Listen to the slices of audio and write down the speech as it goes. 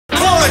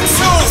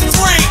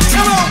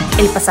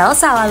El pasado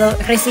sábado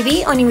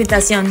recibí una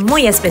invitación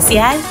muy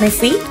especial. Me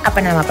fui a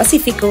Panamá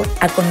Pacífico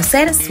a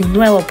conocer su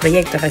nuevo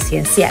proyecto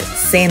residencial,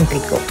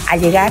 Céntrico. Al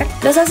llegar,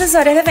 los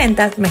asesores de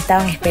ventas me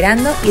estaban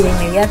esperando y de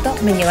inmediato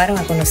me llevaron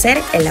a conocer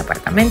el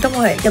apartamento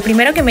modelo. Lo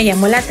primero que me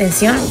llamó la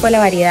atención fue la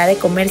variedad de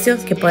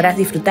comercios que podrás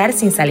disfrutar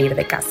sin salir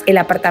de casa. El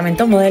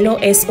apartamento modelo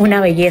es una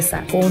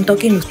belleza, con un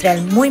toque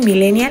industrial muy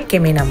millennial que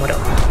me enamoró.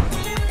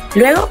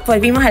 Luego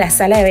volvimos a la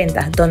sala de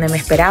ventas donde me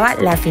esperaba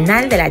la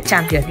final de la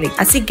Champions League,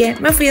 así que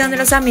me fui donde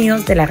los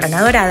amigos de la Rana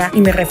Dorada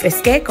y me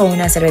refresqué con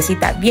una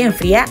cervecita bien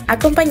fría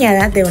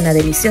acompañada de una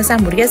deliciosa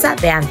hamburguesa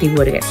de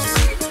anti-burger.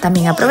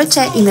 También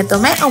aproveché y me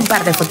tomé un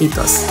par de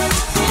fotitos.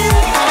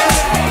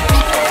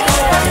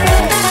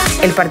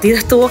 El partido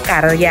estuvo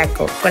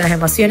cardíaco, con las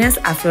emociones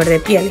a flor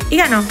de piel y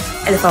ganó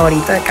el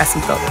favorito de casi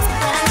todos.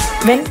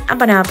 Ven a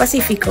Panamá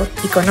Pacífico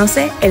y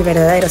conoce el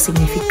verdadero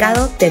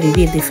significado de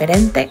vivir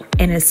diferente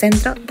en el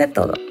centro de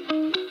todo.